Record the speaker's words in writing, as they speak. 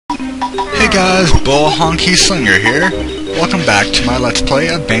Hey guys, Bull Honky Slinger here. Welcome back to my Let's Play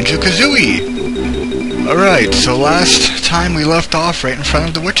of Banjo-Kazooie. Alright, so last time we left off right in front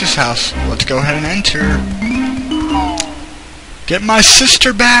of the witch's house. Let's go ahead and enter. Get my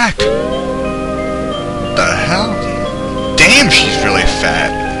sister back! The hell? Damn, she's really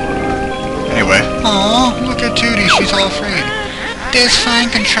fat. Anyway. Aw, look at Tooty, she's all afraid. This fine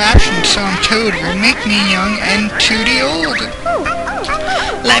contraption sewn Toad will make me young and Tooty old.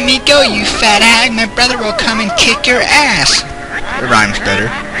 Let me go, you fat hag. My brother will come and kick your ass. It rhymes better.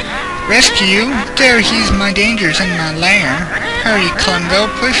 Rescue? There, he's my dangers in my lair. Hurry, Clungo,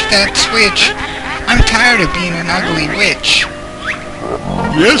 push that switch. I'm tired of being an ugly witch.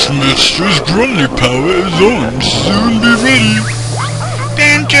 Yes, mistress, Grundy power is on. Soon be ready.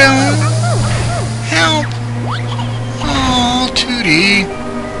 Banjo! Help! Oh, Tooty.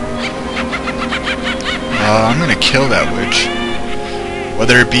 I'm gonna kill that witch.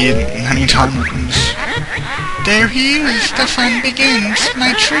 Whether it be many times. There he is, the fun begins.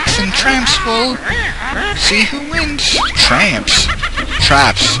 My tricks and tramps will see who wins. Tramps?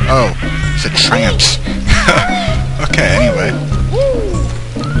 Traps. Oh, it's a tramps. Okay, anyway.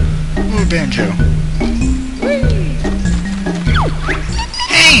 Ooh, Banjo.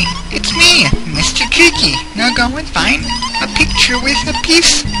 Hey, it's me, Mr. Jiggy. Now go and find a picture with a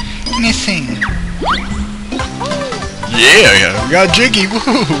piece missing. Yeah, we got Jiggy,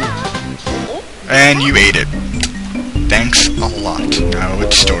 woohoo! And you ate it. Thanks a lot. No,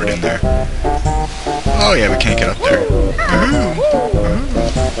 it's stored in there. Oh yeah, we can't get up there. Ooh.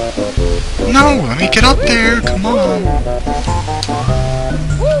 No, let me get up there, come on.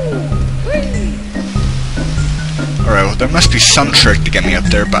 Alright, well there must be some trick to get me up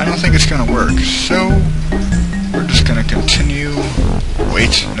there, but I don't think it's gonna work. So, we're just gonna continue.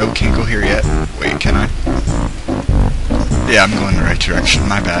 Wait, no, can't go here yet. Wait, can I? Yeah, I'm going the right direction,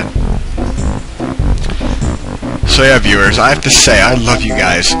 my bad. So yeah, viewers, I have to say, I love you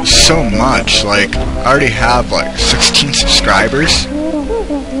guys so much. Like, I already have, like, 16 subscribers.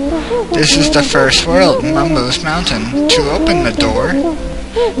 This is the first world, Mumbo's Mountain. To open the door,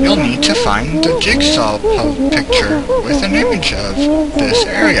 you'll need to find the jigsaw picture with an image of this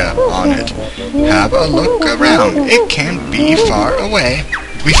area on it. Have a look around. It can't be far away.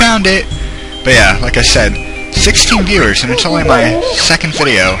 We found it! But yeah, like I said, 16 viewers, and it's only my second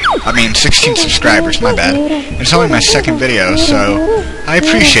video. I mean, 16 subscribers, my bad. It's only my second video, so I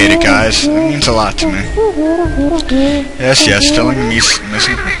appreciate it, guys. It means a lot to me. Yes, filling the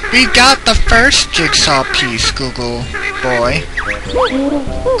missing. We got the first jigsaw piece, Google boy.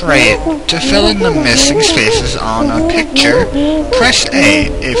 Great. To fill in the missing spaces on a picture, press A.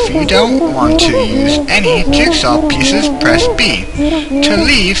 If you don't want to use any jigsaw pieces, press B. To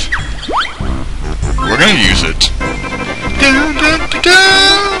leave, we're gonna use it.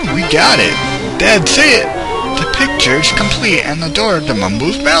 We got it. That's it. The picture's complete and the door to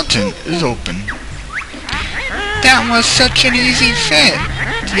Mumbo's Mountain is open. That was such an easy fit.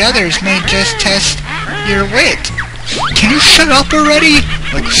 The others may just test your wit. Can you shut up already?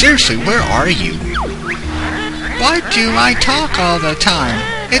 Like, seriously, where are you? Why do I talk all the time?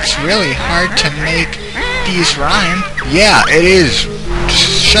 It's really hard to make these rhyme. Yeah, it is.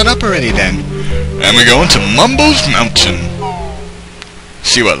 Just shut up already then. And we're going to Mumbo's Mountain.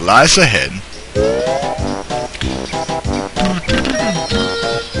 See what lies ahead.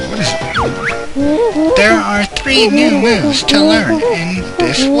 What is it? There are 3 new moves to learn in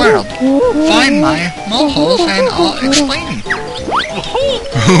this world. Find my moleholes and I'll explain.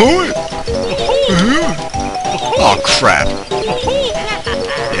 Oh crap.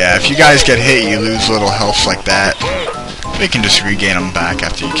 Yeah, if you guys get hit, you lose little health like that. They can just regain them back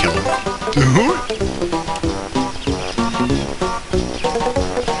after you kill them.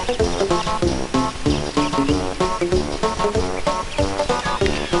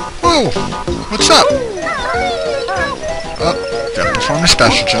 Whoa! What's up? Oh, gotta perform a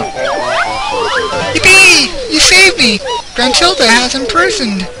special jump. Yippee! You saved me! Gruntilda has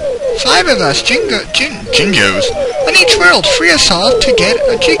imprisoned 5 of us, Jingos. On each world, free us all to get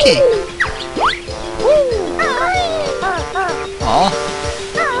a Jiggy. Aw.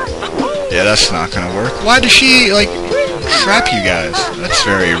 Yeah, that's not gonna work. Why does she, like, trap you guys? That's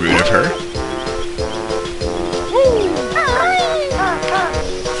very rude of her.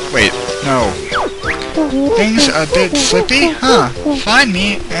 Wait, no. Things a bit slippy? Huh. Find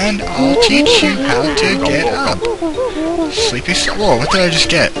me, and I'll teach you how to get up. Sleepy Whoa, what did I just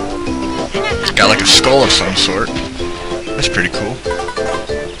get? It's got like a skull of some sort. That's pretty cool.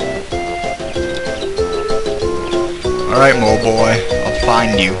 Alright, mole boy. I'll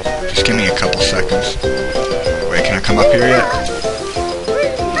find you. Just give me a couple seconds. Wait, can I come up here yet?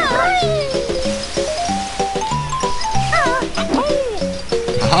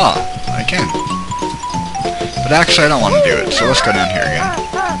 Ah, I can. But actually, I don't want to do it, so let's go down here again.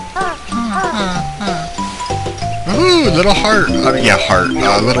 Ooh, little heart. Yeah, heart.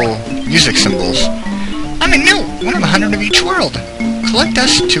 Little music symbols. I'm a note, one of 100 of each world. Collect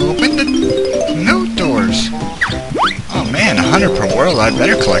us to open the note doors. Oh man, 100 per world. I'd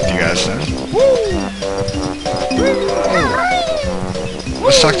better collect you guys then. Oh.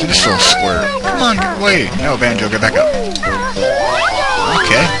 Let's talk to this little squirt. Come on, get away. No, Banjo, get back up.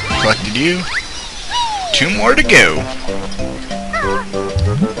 Okay, collected you. 2 more to go.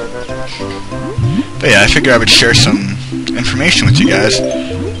 But yeah, I figured I would share some information with you guys,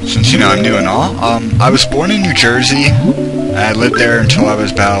 since, you know, I'm new and all. I was born in New Jersey. I lived there until I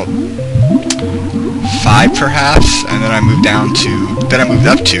was about 5, perhaps, and then I moved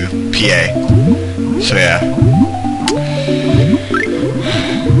up to PA. So yeah.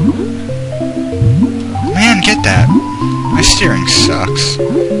 Man, get that. My steering sucks.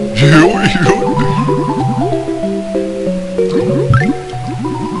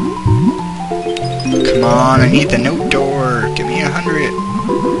 Come on, I need the note door. Give me 100.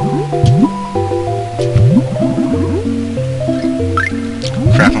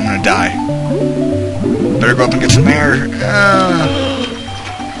 Crap, I'm gonna die. Better go up and get some air.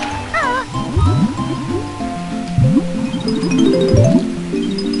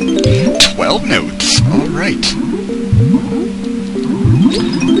 12 notes. Alright.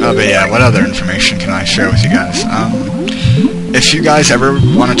 But yeah, what other information can I share with you guys? If you guys ever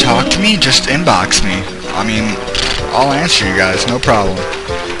want to talk to me, just inbox me. I mean, I'll answer you guys, no problem.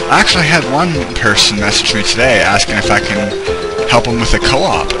 I actually had one person message me today asking if I can help him with a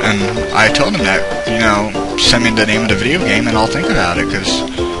co-op, and I told him that, you know, send me the name of the video game and I'll think about it, because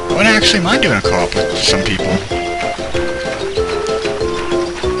I wouldn't actually mind doing a co-op with some people.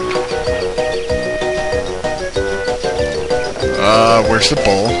 Where's the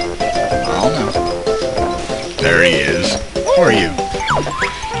bull? I don't know. There he is. Who are you?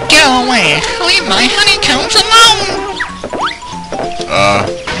 Go away! Leave my honeycombs alone!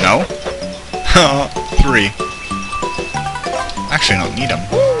 No? 3. Actually, I don't need them.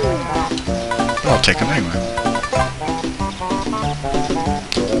 But I'll take them anyway.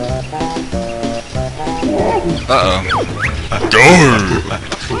 Uh-oh. Darn!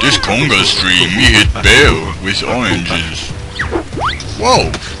 This conga stream me hit bell with oranges.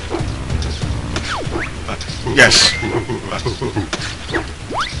 Whoa! Yes.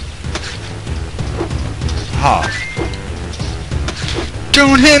 Ha.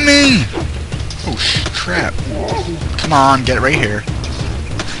 Don't hit me! Oh, crap. Come on, get it right here.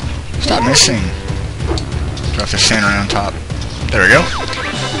 Stop missing. Do I have to stand right on top? There we go.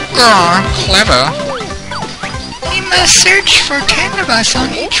 Grr, clever. We must search for cannabis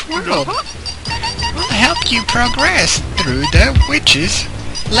on each world. We'll help you progress through the witch's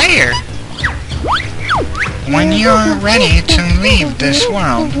lair. When you're ready to leave this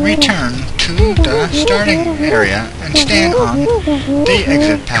world, return to the starting area and stand on the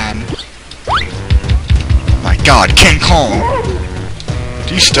exit pad. My God, King Kong!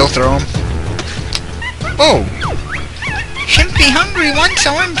 Do you still throw him? Oh! Chimpy hungry wants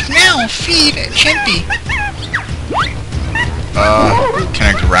orange now. Feed Chimpy.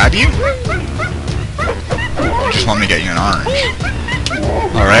 Can I grab you? You just want me to get you an orange.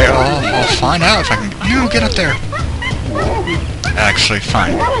 Alright, I'll find out if I can... No, get up there! Actually,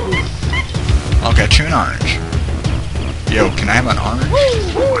 fine. I'll get you an orange. Yo, can I have an orange?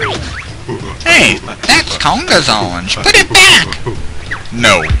 Hey, that's Conga's orange. Put it back!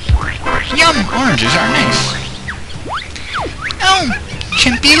 No. Yum, oranges are nice. Oh,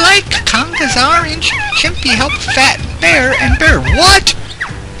 Chimpy like Conga's orange. Chimpy helped Fat Bear and Bear. What?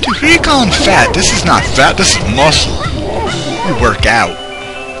 Dude, who are you calling fat? This is not fat, this is muscle. We work out.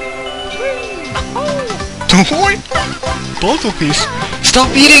 Toy? Puzzle piece. Stop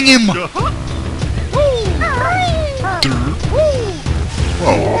eating him!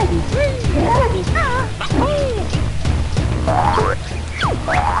 Whoa.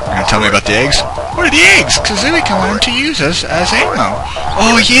 You're gonna tell me about the eggs? What are the eggs? Kazooie can learn to use us as ammo.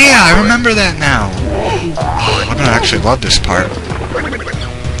 Oh yeah, I remember that now. Oh, I'm gonna actually love this part.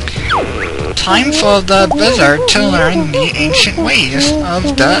 Time for the wizard to learn the ancient ways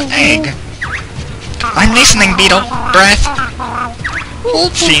of the egg. I'm listening, Beetle. Breath.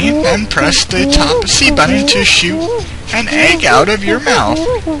 Hold C and press the top C button to shoot an egg out of your mouth.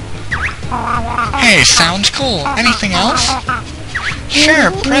 Hey, sounds cool. Anything else?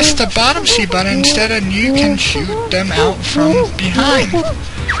 Sure, press the bottom C button instead and you can shoot them out from behind.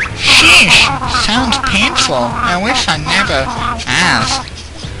 Sheesh, sounds painful. I wish I never asked.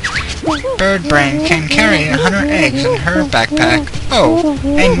 bird brain can carry 100 eggs in her backpack. Oh,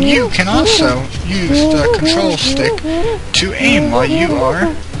 and you can also use the control stick to aim while you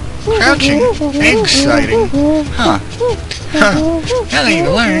are crouching. Exciting. Huh. Now that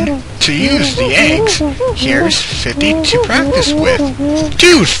you learned to use the eggs, here's 50 to practice with.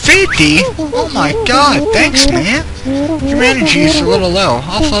 Dude, 50? Oh my god, thanks, man. Your energy's a little low.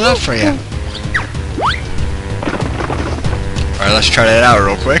 I'll fill it up for you. Alright, let's try that out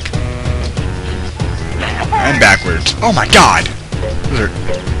real quick. And backwards. Oh my god! Those are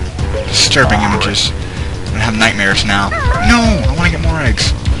disturbing images. I'm gonna have nightmares now. No! I wanna get more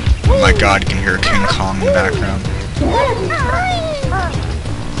eggs. Oh my god, you can hear King Kong in the background.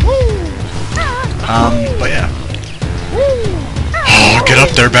 But yeah. Oh, get up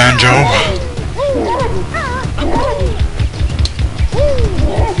there, Banjo.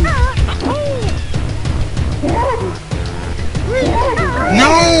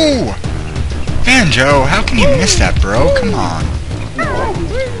 No! Banjo, how can you miss that, bro? Come on.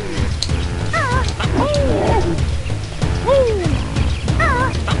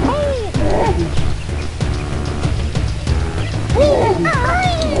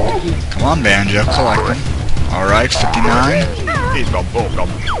 Come on, Banjo, collect them. Alright, 59.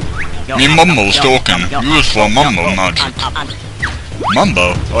 Me Mumbo's talking. Use for Mumbo magic.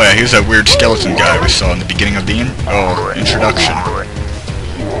 Mumbo? Oh yeah, he's that weird skeleton guy we saw in the beginning of the introduction.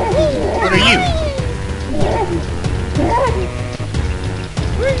 What are you?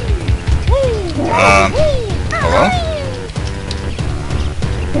 Hello?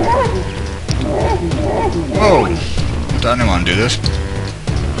 Whoa! I didn't want to do this.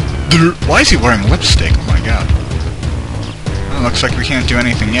 Why is he wearing lipstick? Oh my god. Well, looks like we can't do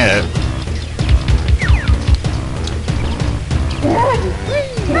anything yet.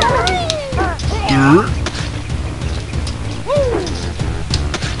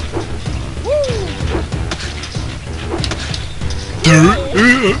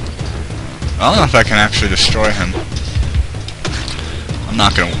 I don't know if I can actually destroy him. I'm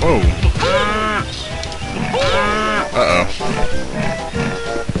not gonna... Whoa! Uh-oh.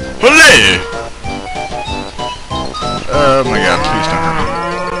 Olé! Oh my god, please don't hurt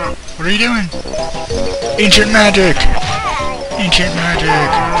me. What are you doing? Ancient magic! Ancient magic!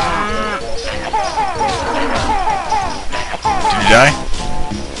 Did you die?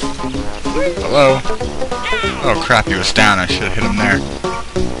 Hello? Oh crap, he was down. I should have hit him there.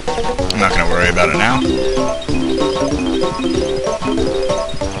 I'm not gonna worry about it now.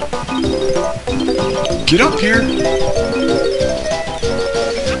 Get up here!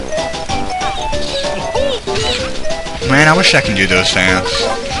 Man, I wish I could do those sounds.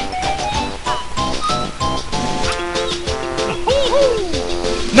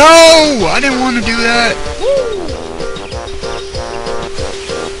 No! I didn't want to do that!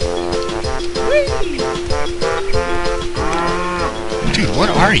 Dude, what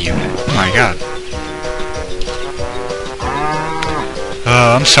are you? Oh my god.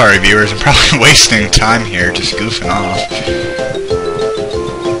 I'm sorry, viewers. I'm probably wasting time here, just goofing off.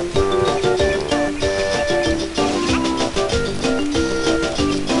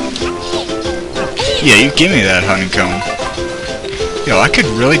 Yeah, you give me that honeycomb. Yo, I could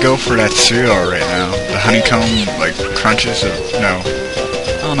really go for that cereal right now. The honeycomb, like, crunches of... No.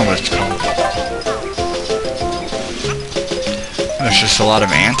 I don't know what it's called. There's just a lot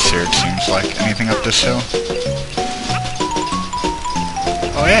of ants here, it seems like. Anything up this hill?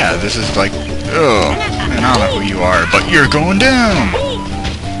 Oh yeah, this is like... Ugh. Man, I don't know who you are, but you're going down!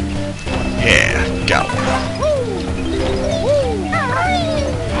 Yeah, got one.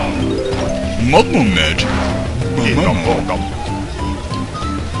 Mumbo magic. Mumbo.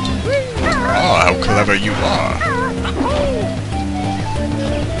 Oh, how clever you are.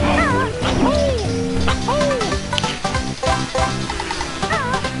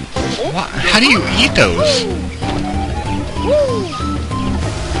 What? How do you eat those?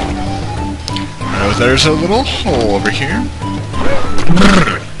 Oh, there's a little hole over here.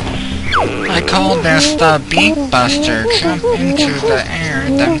 I call this the Beak Buster. Jump into the air,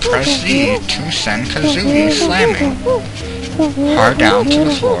 then press Z to send Kazooie slamming hard down to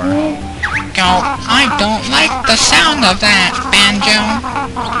the floor. I don't like the sound of that, Banjo.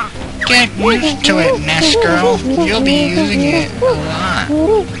 Get used to it, Nest Girl. You'll be using it a lot.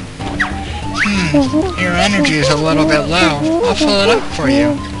 Your energy is a little bit low. I'll fill it up for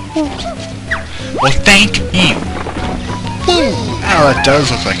you. Well, thank you. Woo! Oh, it does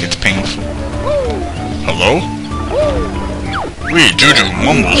look like it's painful. Hello? We Juju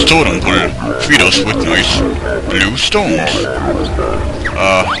Mumbo's totem pole. Feed us with nice blue stones.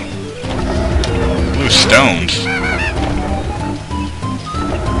 Blue stones?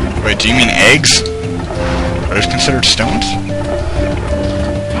 Wait, Do you mean eggs? Are those considered stones?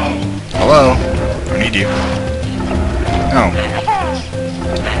 Hello? I need you. No.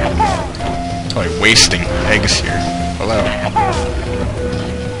 Totally wasting eggs here. Hello?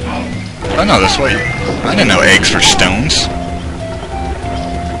 Oh no, this way. I didn't know eggs were stones.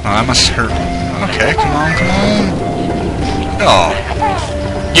 Oh, that must hurt. Okay, come on, come on. Oh.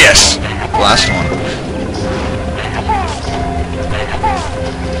 Yes! Last one.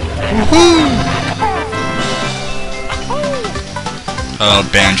 Woohoo! Oh,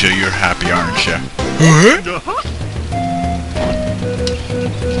 Banjo, you're happy, aren't you?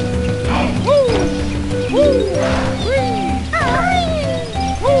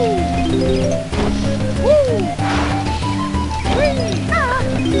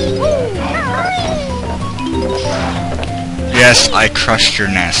 Yes, I crushed your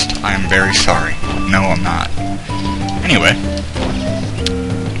nest. I am very sorry. No, I'm not. Anyway.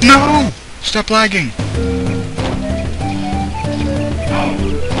 No! Stop lagging!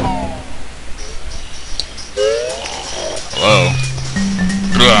 Hello?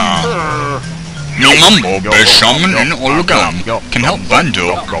 No Mumbo, best shaman in Oregon, can help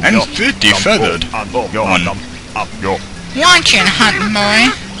Banjo and 50 feathered one. Watch it, hunt boy.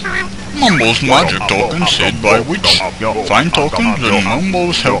 Mumbo's magic token said by which find tokens and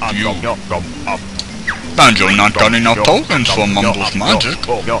Mumbo's help you. Banjo not got enough tokens for Mumbo's magic.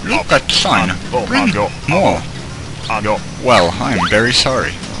 Look at the sign. Bring more. Well, I'm very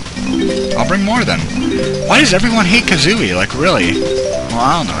sorry. I'll bring more then. Why does everyone hate Kazooie? Like, really? Well,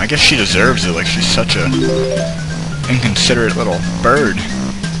 I don't know. I guess she deserves it. Like, she's such a inconsiderate little bird.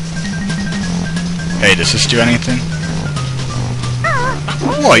 Hey, does this do anything?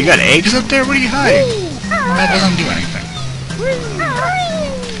 Whoa, you got eggs up there? What are you hiding? That doesn't do anything.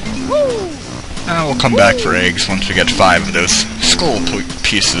 We'll come back for eggs once we get 5 of those skull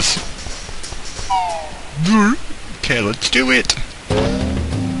pieces. Okay, let's do it.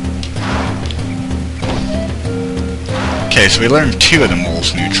 Okay, so we learned 2 of the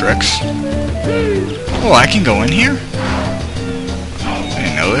mole's new tricks. Oh, I can go in here? I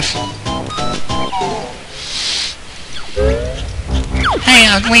didn't know this. Hey,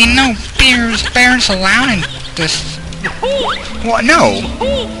 ugly, no bears allowed in this. What? No!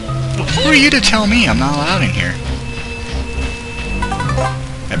 Who are you to tell me I'm not allowed in here?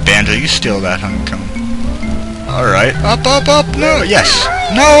 Hey, Banjo, you steal that honeycomb. Alright. Up, up, up! No! Yes!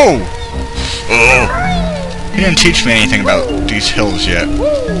 No! He didn't teach me anything about these hills yet.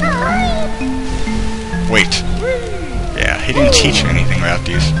 Wait. Yeah, he didn't teach me anything about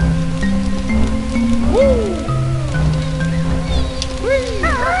these.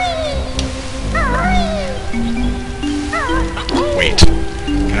 Wait.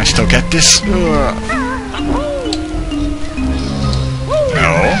 Can I still get this? No.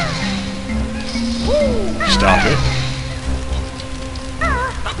 Stop it.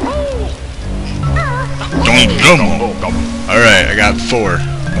 Don't jump. Alright, I got 4.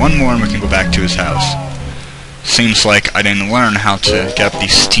 One more and we can go back to his house. Seems like I didn't learn how to get up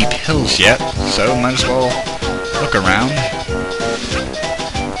these steep hills yet, so might as well look around.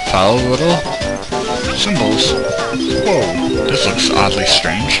 Follow the little symbols. Whoa, this looks oddly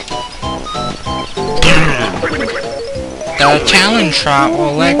strange. The talon trot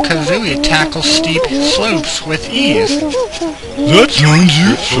will let Kazooie tackle steep slopes with ease. That sounds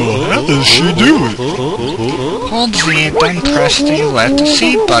useful. How does she do it? Hold Z, then press the Let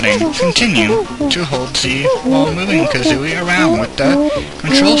C button. Continue to hold Z while moving Kazooie around with the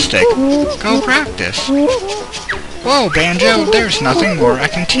control stick. Go practice. Whoa, Banjo, there's nothing more I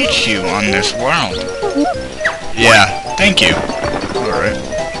can teach you on this world. Yeah, thank you. Alright.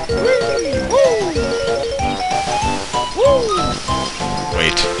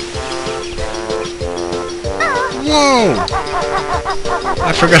 Wait. Whoa!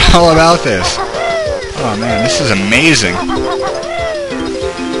 I forgot all about this. Oh man, this is amazing.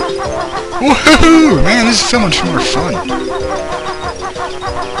 Woohoo! Man, this is so much more fun.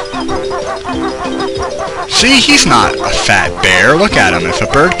 See, he's not a fat bear. Look at him. If a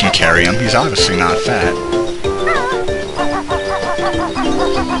bird can carry him, he's obviously not fat.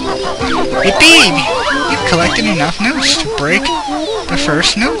 Yippee! You've collected enough notes to break the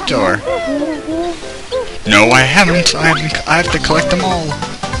first note door. No, I haven't. I have to collect them all.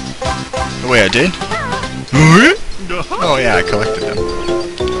 Oh, wait, I did? Oh, yeah, I collected them.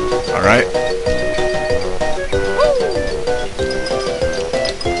 Alright.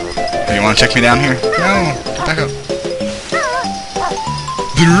 Hey, you want to take me down here? No, get back up.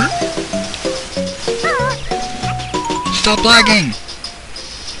 Stop lagging!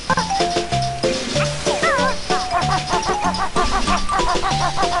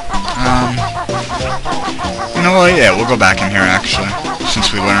 You know what? Yeah, we'll go back in here actually,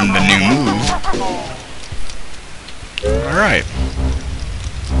 since we learned the new move. Alright.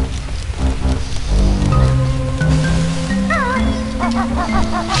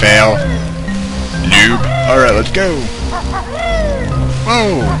 Fail. Noob. Alright, let's go.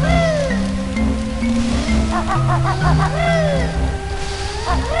 Whoa.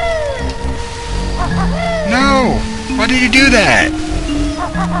 No! Why did you do that?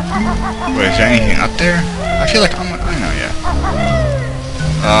 Wait, is there anything up there? I feel like I know, yeah.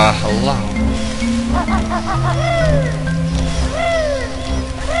 Hello.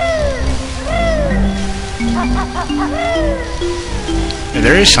 Yeah,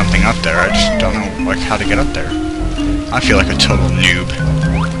 there is something up there, I just don't know, like, how to get up there. I feel like a total noob.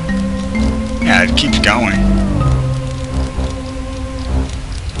 Yeah, it keeps going.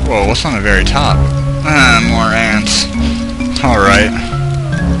 Whoa, what's on the very top? More ants. Alright.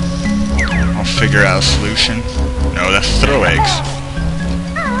 I'll figure out a solution. No, that's throw eggs.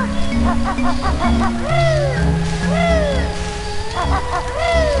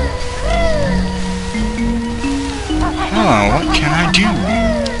 Oh, what can I do?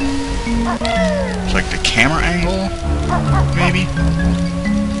 It's like the camera angle, maybe?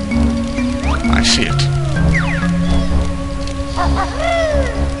 I see it.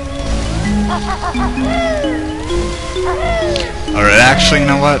 Alright, actually, you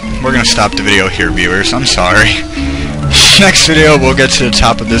know what? We're gonna stop the video here, viewers. I'm sorry. Next video, we'll get to the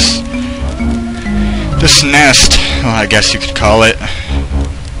top of this nest, well, I guess you could call it.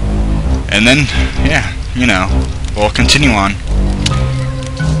 And then, yeah, you know, we'll continue on.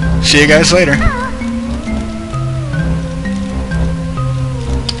 See you guys later.